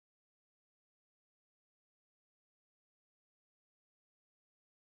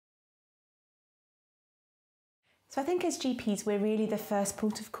So I think as GPs, we're really the first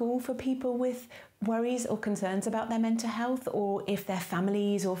port of call for people with worries or concerns about their mental health, or if their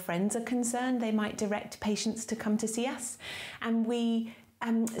families or friends are concerned, they might direct patients to come to see us. And we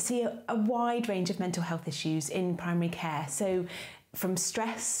see a wide range of mental health issues in primary care. So from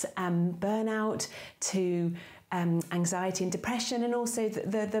stress, burnout, to anxiety and depression, and also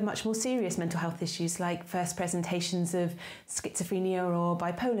the much more serious mental health issues like first presentations of schizophrenia or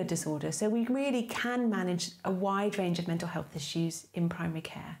bipolar disorder. So we really can manage a wide range of mental health issues in primary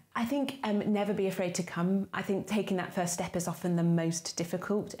care. I think never be afraid to come. I think taking that first step is often the most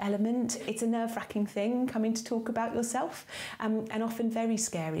difficult element. It's a nerve-wracking thing coming to talk about yourself, and often very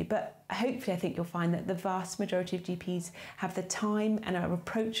scary, but hopefully I think you'll find that the vast majority of GPs have the time and are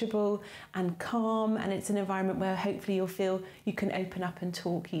approachable and calm, and it's an environment where hopefully you'll feel you can open up and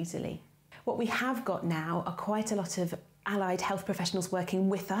talk easily. What we have got now are quite a lot of allied health professionals working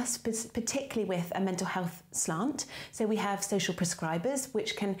with us, particularly with a mental health slant. So we have social prescribers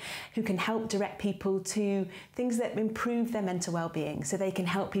who can help direct people to things that improve their mental well-being. So they can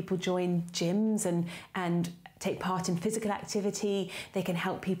help people join gyms and take part in physical activity. They can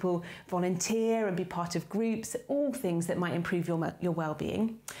help people volunteer and be part of groups, all things that might improve your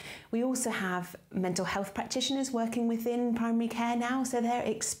well-being. We also have mental health practitioners working within primary care now. So they're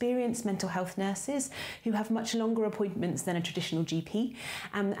experienced mental health nurses who have much longer appointments than a traditional GP,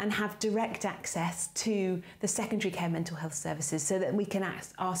 and have direct access to the secondary care mental health services so that we can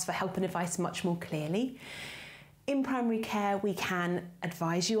ask for help and advice much more clearly. In primary care, we can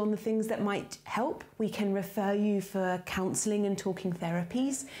advise you on the things that might help. We can refer you for counselling and talking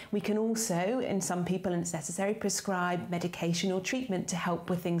therapies. We can also, in some people, and it's necessary, prescribe medication or treatment to help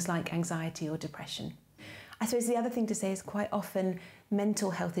with things like anxiety or depression. I suppose the other thing to say is quite often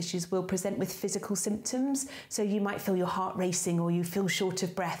mental health issues will present with physical symptoms. So you might feel your heart racing, or you feel short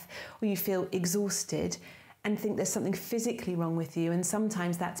of breath, or you feel exhausted, and think there's something physically wrong with you, and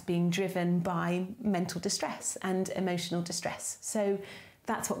sometimes that's being driven by mental distress and emotional distress. So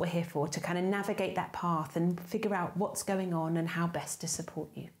that's what we're here for, to kind of navigate that path and figure out what's going on and how best to support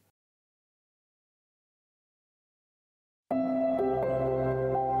you.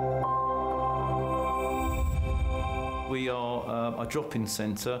 We are a drop-in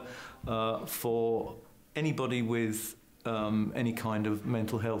centre for anybody with any kind of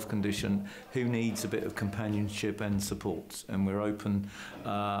mental health condition who needs a bit of companionship and support. And we're open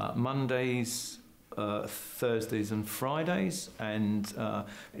Mondays, Thursdays and Fridays, and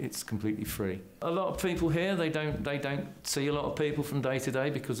it's completely free. A lot of people here, they don't see a lot of people from day to day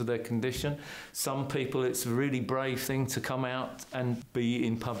because of their condition. Some people, it's a really brave thing to come out and be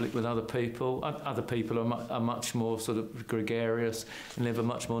in public with other people. Other people are much more sort of gregarious and live a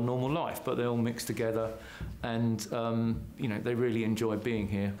much more normal life, but they all mix together, and you know, they really enjoy being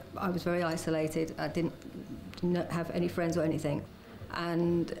here. I was very isolated. I didn't have any friends or anything.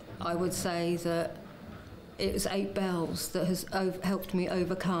 And I would say that it was 8 bells that has helped me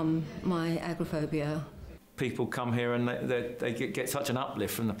overcome my agoraphobia. People come here and they get such an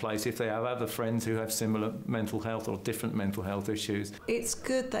uplift from the place if they have other friends who have similar mental health or different mental health issues. It's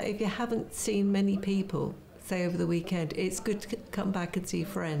good that if you haven't seen many people, say over the weekend, it's good to come back and see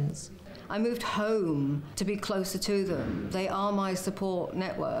friends. I moved home to be closer to them. They are my support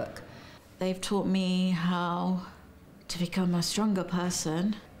network. They've taught me how to become a stronger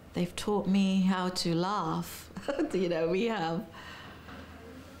person. They've taught me how to laugh. You know,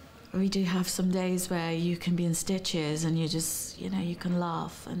 we do have some days where you can be in stitches and you just, you know, you can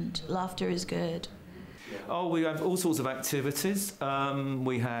laugh, and laughter is good. Oh, we have all sorts of activities.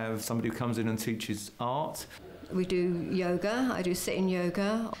 We have somebody who comes in and teaches art. We do yoga. I do sitting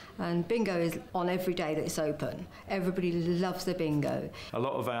yoga, and bingo is on every day that it's open. Everybody loves the bingo. A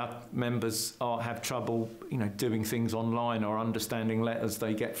lot of our members have trouble, you know, doing things online or understanding letters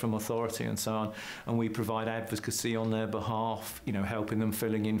they get from authority and so on, and we provide advocacy on their behalf, you know, helping them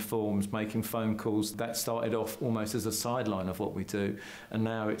filling in forms, making phone calls. That started off almost as a sideline of what we do, and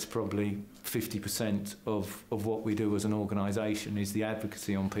now it's probably 50% of what we do as an organisation is the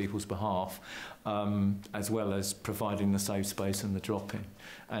advocacy on people's behalf, as well as providing the safe space and the drop-in.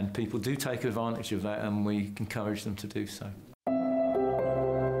 And people do take advantage of that, and we encourage them to do so.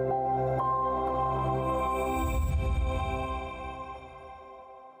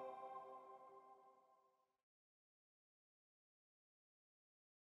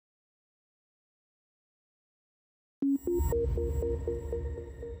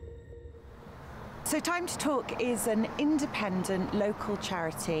 So Time to Talk is an independent local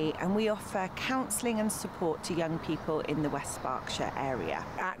charity, and we offer counselling and support to young people in the West Berkshire area.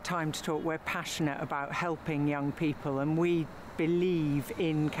 At Time to Talk, we're passionate about helping young people, and we believe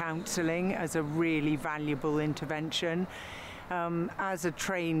in counselling as a really valuable intervention. As a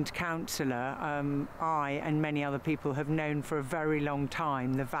trained counsellor, I and many other people have known for a very long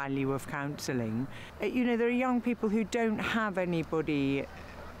time the value of counselling. You know, there are young people who don't have anybody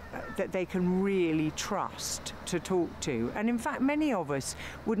that they can really trust to talk to. And in fact, many of us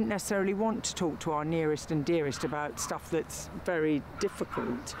wouldn't necessarily want to talk to our nearest and dearest about stuff that's very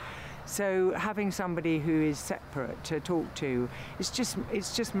difficult. So having somebody who is separate to talk to, it's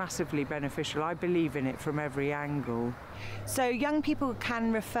just massively beneficial. I believe in it from every angle. So young people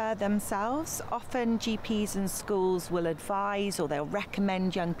can refer themselves. Often GPs and schools will advise or they'll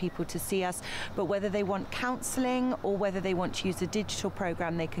recommend young people to see us, but whether they want counselling or whether they want to use a digital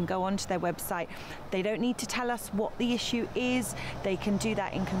program, they can go onto their website. They don't need to tell us what the issue is. They can do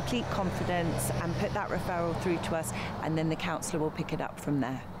that in complete confidence and put that referral through to us, and then the counsellor will pick it up from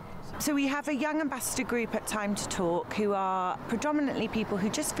there. So we have a young ambassador group at Time to Talk who are predominantly people who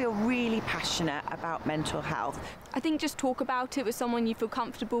just feel really passionate about mental health. I think just talk about it with someone you feel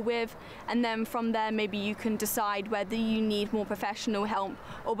comfortable with, and then from there maybe you can decide whether you need more professional help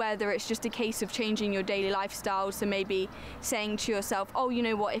or whether it's just a case of changing your daily lifestyle. So maybe saying to yourself, oh, you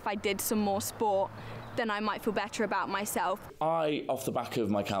know what, if I did some more sport, then I might feel better about myself. I, off the back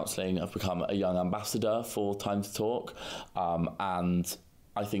of my counselling, have become a young ambassador for Time to Talk, and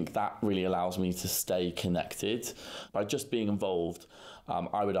I think that really allows me to stay connected. By just being involved,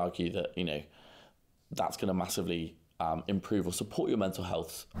 I would argue that, you know, that's going to massively improve or support your mental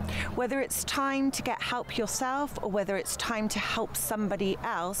health. Whether it's time to get help yourself or whether it's time to help somebody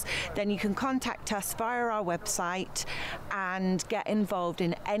else, then you can contact us via our website and get involved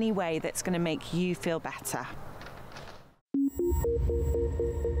in any way that's going to make you feel better.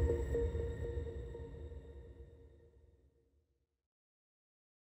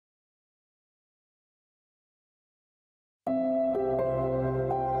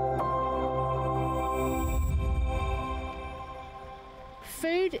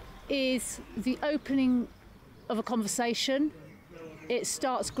 Food is the opening of a conversation. It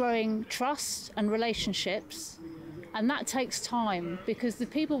starts growing trust and relationships, and that takes time because the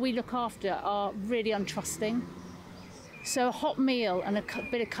people we look after are really untrusting. So a hot meal and a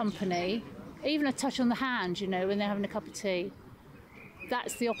bit of company, even a touch on the hand, you know, when they're having a cup of tea,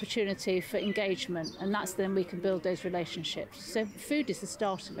 that's the opportunity for engagement, and that's then we can build those relationships. So food is the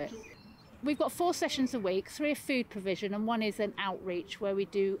start of it. We've got 4 sessions a week, 3 are food provision and 1 is an outreach where we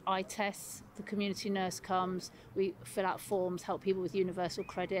do eye tests. The community nurse comes, we fill out forms, help people with universal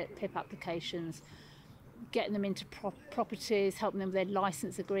credit, PIP applications, getting them into properties, helping them with their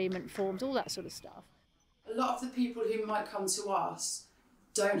licence agreement forms, all that sort of stuff. A lot of the people who might come to us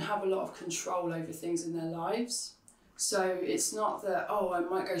don't have a lot of control over things in their lives. So it's not that, oh, I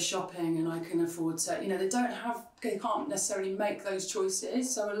might go shopping and I can afford to, you know, they can't necessarily make those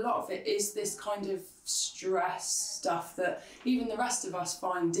choices. So a lot of it is this kind of stress stuff that even the rest of us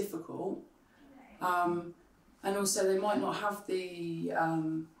find difficult. And also they might not have the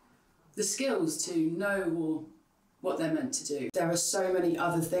skills to know what they're meant to do. There are so many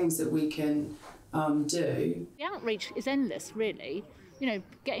other things that we can do. The outreach is endless, really. You know,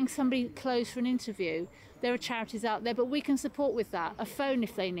 getting somebody close for an interview. There are charities out there, but we can support with that. A phone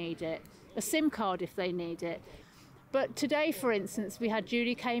if they need it, a SIM card if they need it. But today, for instance, we had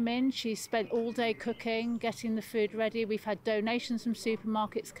Julie came in. She spent all day cooking, getting the food ready. We've had donations from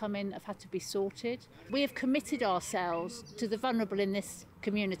supermarkets come in that have had to be sorted. We have committed ourselves to the vulnerable in this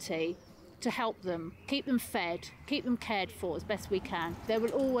community to help them, keep them fed, keep them cared for as best we can. There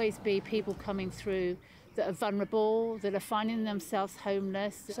will always be people coming through that are vulnerable, that are finding themselves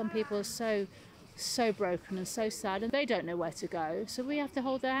homeless. Some people are so broken and so sad and they don't know where to go. So we have to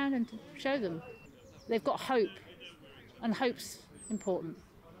hold their hand and show them. They've got hope, and hope's important.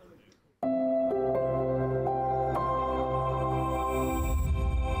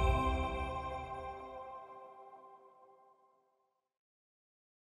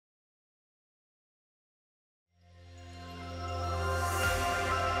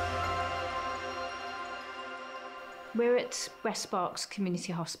 We're at West Berkshire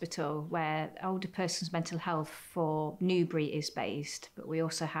Community Hospital, where older persons' mental health for Newbury is based, but we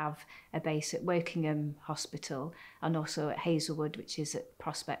also have a base at Wokingham Hospital and also at Hazelwood, which is at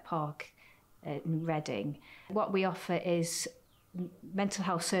Prospect Park in Reading. What we offer is mental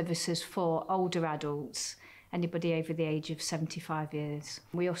health services for older adults anybody over the age of 75 years.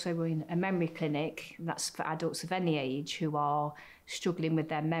 We also run a memory clinic, and that's for adults of any age who are struggling with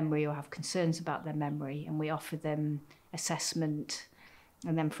their memory or have concerns about their memory, and we offer them assessment,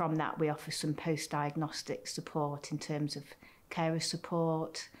 and then from that we offer some post-diagnostic support in terms of carer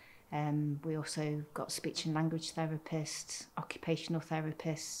support. We also got speech and language therapists, occupational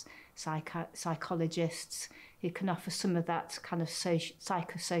therapists, psychologists who can offer some of that kind of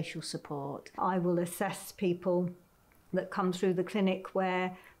psychosocial support. I will assess people that come through the clinic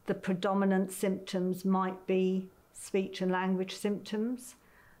where the predominant symptoms might be speech and language symptoms.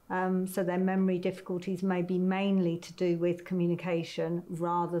 So their memory difficulties may be mainly to do with communication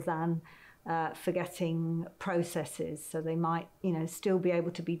rather than forgetting processes. So they might, still be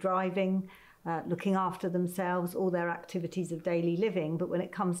able to be driving, looking after themselves, all their activities of daily living, but when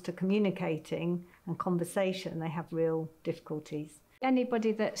it comes to communicating and conversation, they have real difficulties.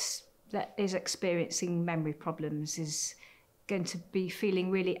 Anybody that is experiencing memory problems is going to be feeling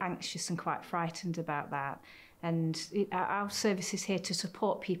really anxious and quite frightened about that. And our service is here to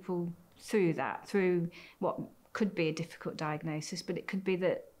support people through that, through what could be a difficult diagnosis, but it could be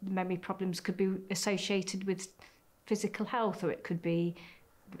that memory problems could be associated with physical health, or it could be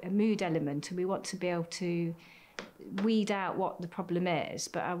a mood element, and we want to be able to weed out what the problem is.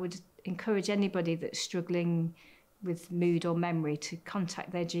 But I would encourage anybody that's struggling with mood or memory to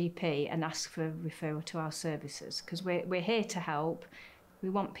contact their GP and ask for a referral to our services, because we're here to help. We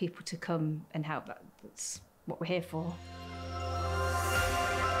want people to come and help. That's what we're here for.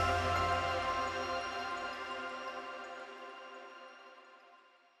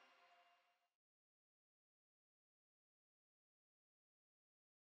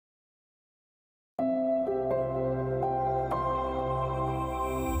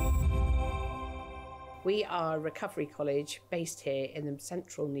 We are a recovery college based here in the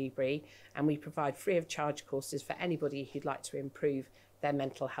central Newbury, and we provide free of charge courses for anybody who'd like to improve their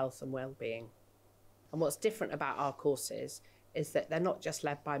mental health and well-being. And what's different about our courses is that they're not just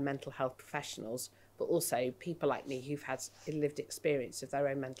led by mental health professionals, but also people like me who've had lived experience of their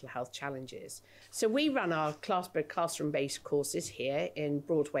own mental health challenges. So we run our classroom-based courses here in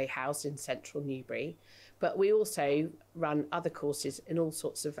Broadway House in central Newbury, but we also run other courses in all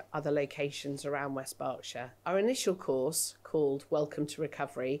sorts of other locations around West Berkshire. Our initial course, called Welcome to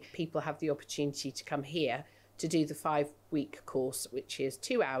Recovery, people have the opportunity to come here to do the 5-week course, which is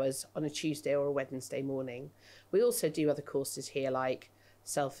 2 hours on a Tuesday or a Wednesday morning. We also do other courses here like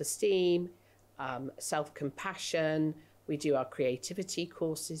self-esteem, self-compassion. We do our creativity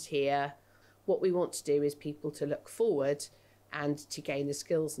courses here. What we want to do is people to look forward and to gain the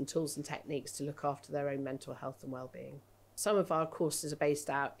skills and tools and techniques to look after their own mental health and well-being. Some of our courses are based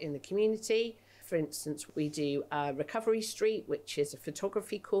out in the community. For instance, we do Recovery Street, which is a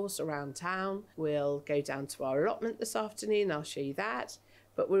photography course around town. We'll go down to our allotment this afternoon, I'll show you that.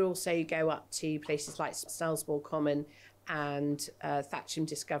 But we'll also go up to places like Snelsmore Common and Thatcham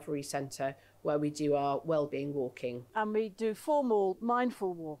Discovery Centre, where we do our wellbeing walking. And we do formal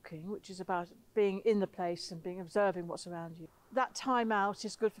mindful walking, which is about being in the place and observing what's around you. That time out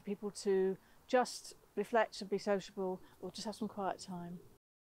is good for people to just reflect and be sociable, or just have some quiet time.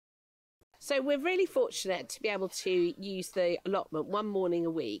 So we're really fortunate to be able to use the allotment one morning a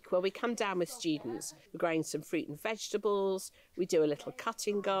week where we come down with students. We're growing some fruit and vegetables, we do a little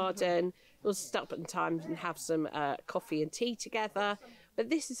cutting garden, we'll stop at times and have some coffee and tea together. But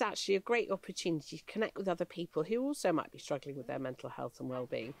this is actually a great opportunity to connect with other people who also might be struggling with their mental health and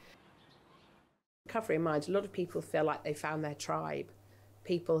well-being. Recovery in Mind, a lot of people feel like they found their tribe.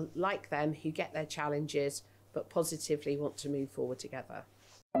 People like them who get their challenges but positively want to move forward together.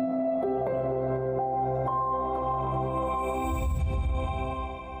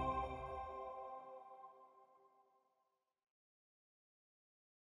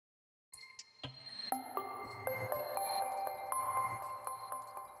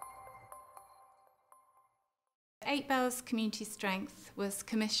 Eight Bells Community Strength was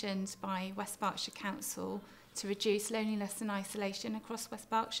commissioned by West Berkshire Council to reduce loneliness and isolation across West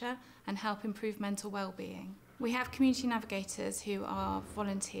Berkshire and help improve mental well-being. We have community navigators who are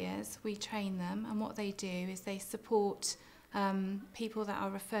volunteers. We train them, and what they do is they support people that are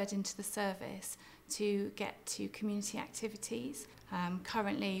referred into the service to get to community activities.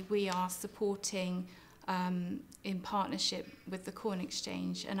 Currently we are supporting in partnership with the Corn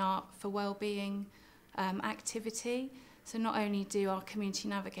Exchange an Art for Wellbeing activity. So not only do our community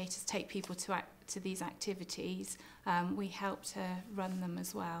navigators take people to these activities, we help to run them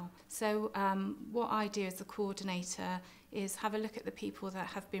as well. So what I do as a coordinator is have a look at the people that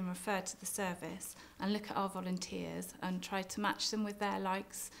have been referred to the service and look at our volunteers and try to match them with their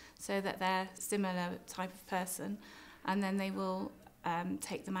likes so that they're similar type of person, and then they will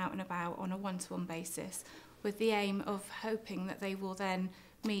take them out and about on a one-to-one basis with the aim of hoping that they will then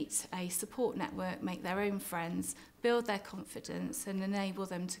meet a support network, make their own friends, build their confidence and enable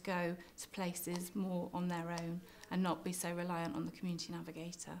them to go to places more on their own and not be so reliant on the community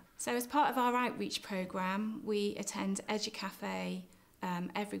navigator. So as part of our outreach programme, we attend EduCafe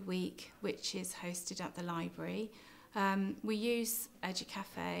every week, which is hosted at the library. We use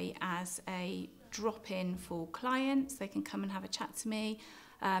EduCafe as a drop-in for clients. They can come and have a chat to me,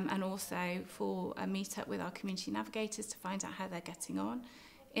 and also for a meet-up with our community navigators to find out how they're getting on.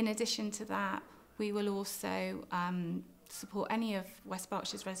 In addition to that, we will also support any of West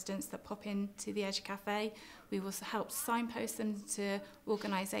Berkshire's residents that pop into the EduCafe. We will help signpost them to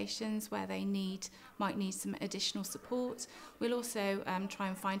organisations where they might need some additional support. We'll also try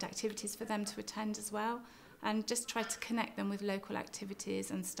and find activities for them to attend as well, and just try to connect them with local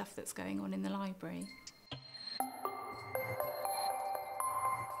activities and stuff that's going on in the library.